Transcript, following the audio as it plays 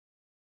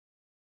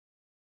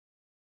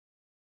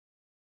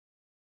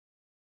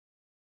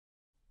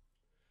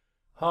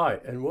Hi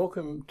and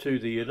welcome to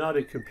the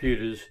United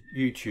Computers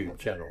YouTube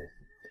channel.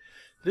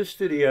 This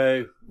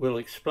video will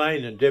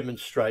explain and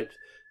demonstrate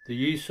the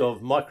use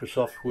of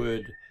Microsoft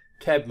Word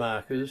tab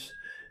markers,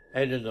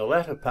 and in the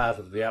latter part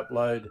of the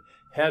upload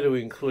how to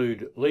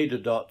include leader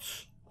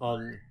dots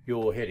on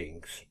your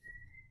headings.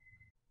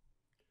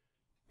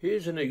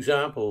 Here's an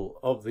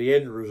example of the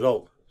end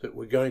result that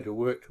we're going to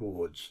work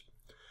towards.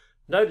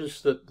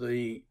 Notice that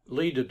the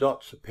leader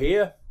dots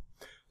appear,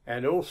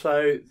 and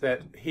also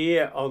that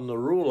here on the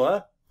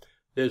ruler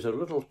there's a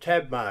little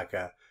tab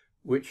marker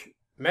which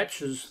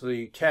matches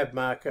the tab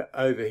marker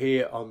over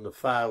here on the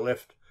far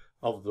left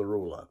of the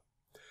ruler.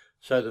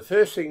 So the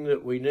first thing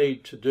that we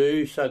need to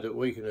do so that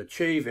we can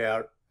achieve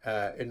our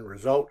end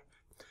result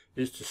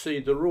is to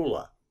see the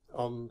ruler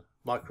on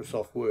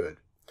Microsoft Word.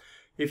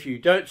 If you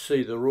don't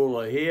see the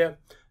ruler here,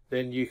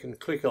 then you can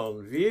click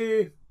on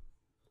View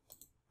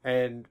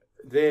and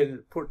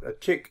then put a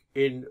tick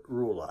in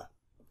Ruler,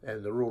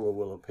 and the ruler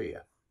will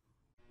appear.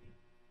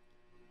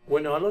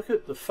 When I look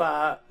at the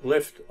far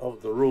left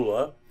of the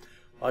ruler,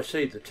 I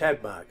see the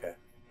tab marker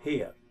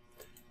here,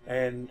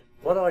 and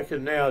what I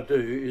can now do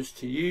is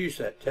to use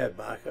that tab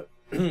marker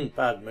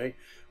pardon me,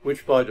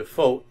 which by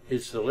default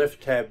is the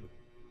left tab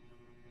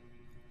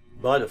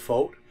by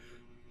default.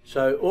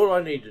 So all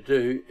I need to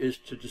do is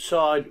to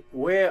decide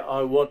where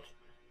I want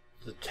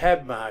the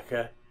tab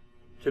marker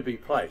to be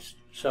placed.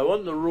 So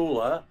on the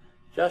ruler,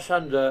 just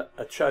under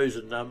a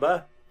chosen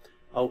number,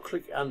 I'll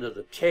click under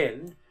the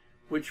 10,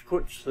 which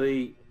puts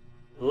the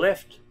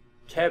left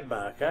tab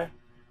marker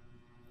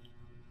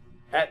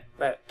at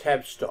that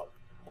tab stop.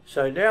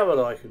 So now what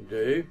I can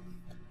do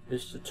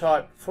is to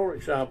type, for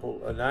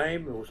example, a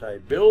name. We'll say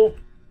Bill,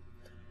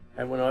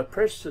 and when I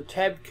press the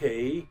tab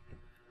key,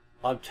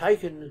 I'm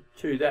taken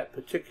to that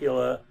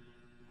particular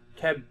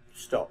tab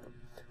stop,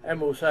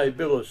 and we'll say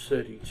Bill is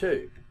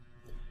 32.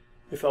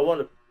 If I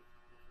want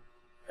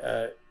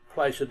to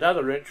place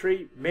another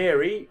entry,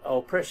 Mary,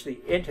 I'll press the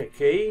enter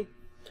key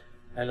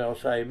and I'll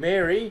say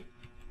Mary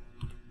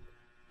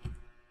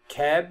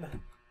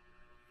tab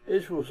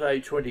is, we'll say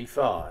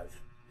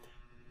 25.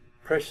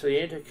 Press the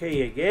enter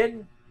key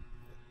again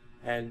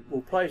and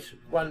we'll place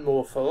one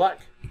more for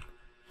luck,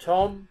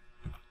 Tom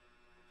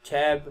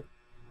tab,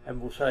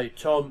 and we'll say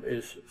Tom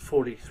is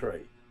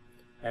 43,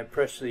 and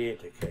press the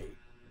enter key.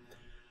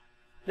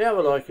 Now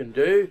what I can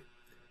do,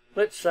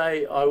 let's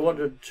say I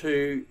wanted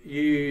to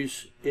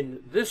use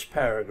in this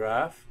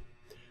paragraph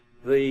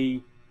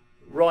the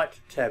right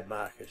tab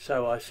marker.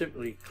 So I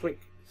simply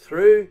click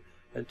through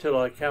until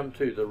I come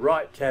to the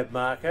right tab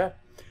marker,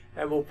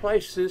 and we'll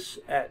place this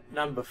at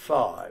number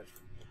 5.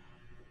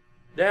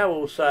 Now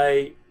we'll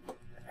say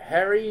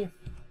Harry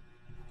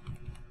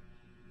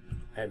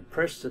and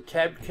press the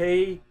tab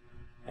key,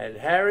 and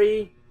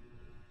Harry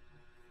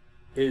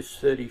is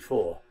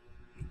 34.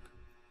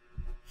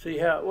 See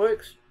how it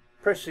works?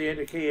 Press the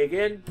enter key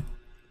again,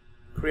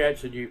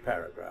 creates a new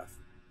paragraph.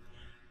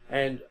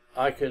 And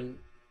I can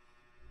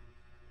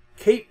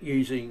keep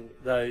using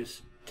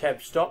those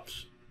tab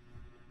stops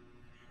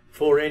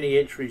for any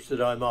entries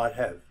that I might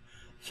have.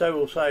 So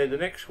we'll say the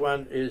next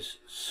one is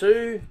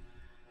Sue,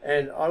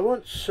 and I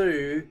want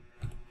Sue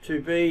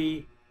to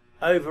be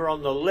over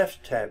on the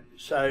left tab.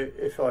 So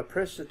if I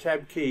press the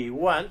tab key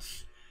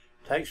once,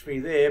 it takes me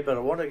there, but I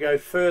want to go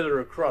further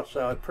across.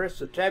 So I press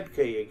the tab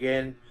key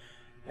again,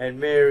 and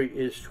Mary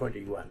is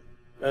 21.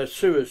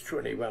 Sue is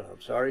 21,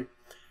 I'm sorry,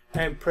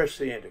 and press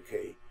the enter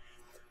key.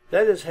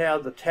 That is how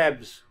the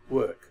tabs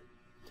work.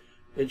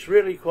 It's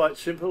really quite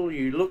simple.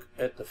 You look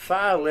at the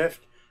far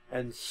left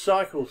and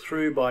cycle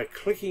through by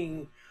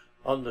clicking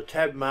on the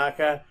tab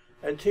marker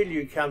until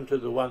you come to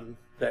the one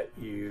that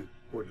you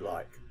would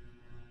like.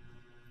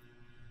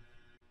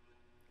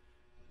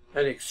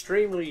 An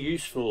extremely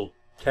useful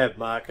tab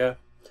marker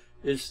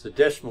is the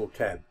decimal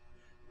tab,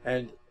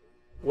 and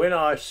when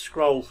I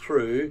scroll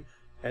through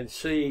and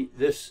see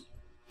this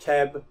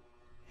tab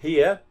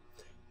here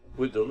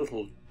with the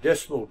little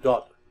decimal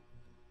dot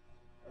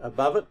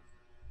above it,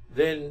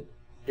 then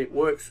it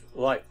works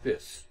like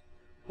this.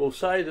 We'll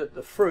say that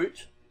the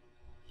fruit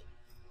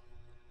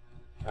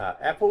are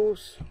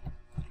apples,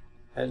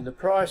 and the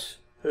price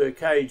per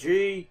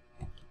kg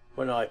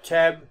when I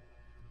tab,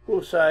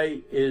 we'll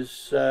say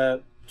is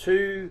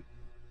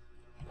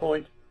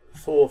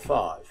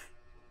 2.45.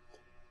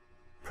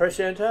 Press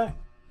enter,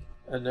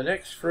 and the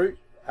next fruit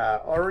are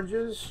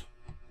oranges,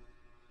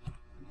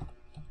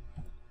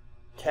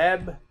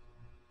 tab,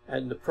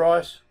 and the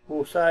price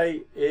we'll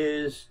say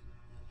is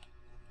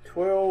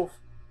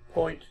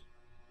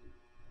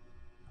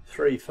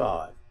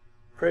 12.35.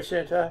 Press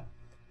enter,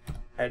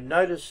 and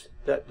notice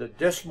that the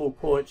decimal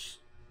points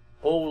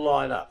all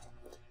line up,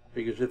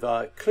 because if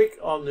I click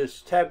on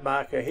this tab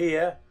marker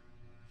here,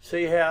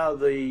 see how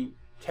the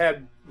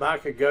tab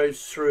marker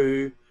goes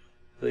through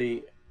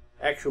the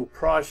actual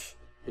price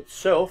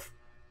itself,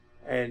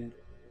 and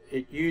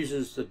it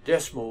uses the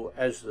decimal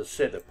as the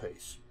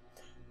centerpiece.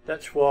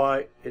 That's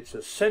why it's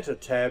a center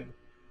tab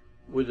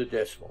with a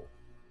decimal.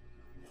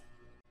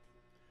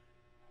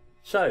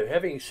 So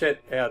having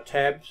set our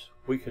tabs,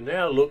 we can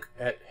now look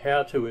at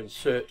how to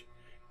insert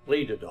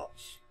leader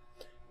dots.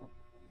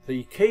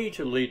 The key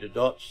to leader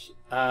dots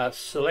are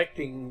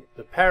selecting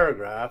the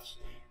paragraphs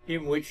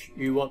in which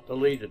you want the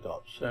leader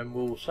dots, and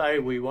we'll say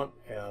we want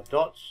our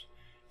dots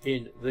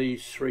in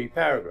these 3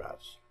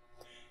 paragraphs.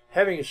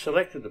 Having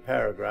selected the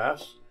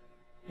paragraphs,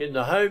 in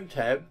the Home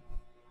tab,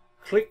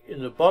 click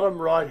in the bottom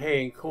right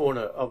hand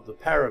corner of the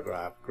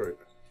paragraph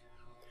group.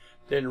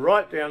 Then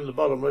right down the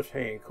bottom left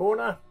hand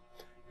corner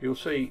you'll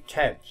see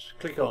tabs.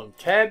 Click on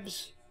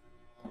tabs,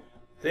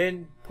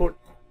 then put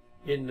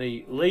in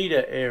the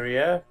leader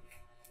area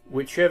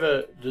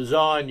whichever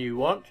design you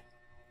want.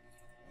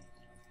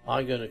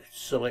 I'm going to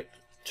select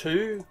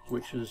 2,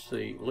 which is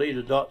the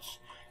leader dots,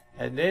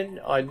 and then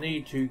I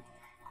need to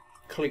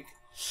click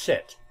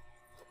set.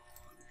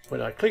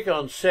 When I click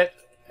on set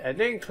and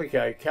then click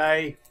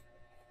OK,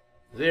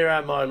 there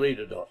are my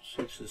leader dots.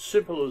 It's as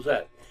simple as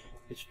that.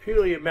 It's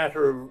purely a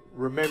matter of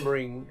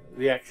remembering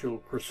the actual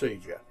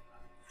procedure.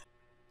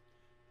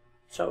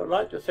 So I'd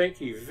like to thank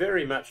you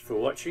very much for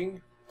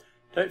watching.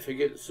 Don't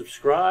forget to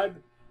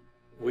subscribe.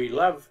 We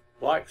love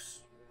likes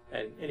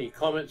and any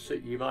comments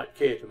that you might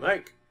care to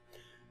make.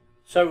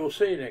 So we'll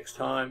see you next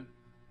time.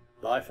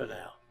 Bye for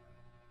now.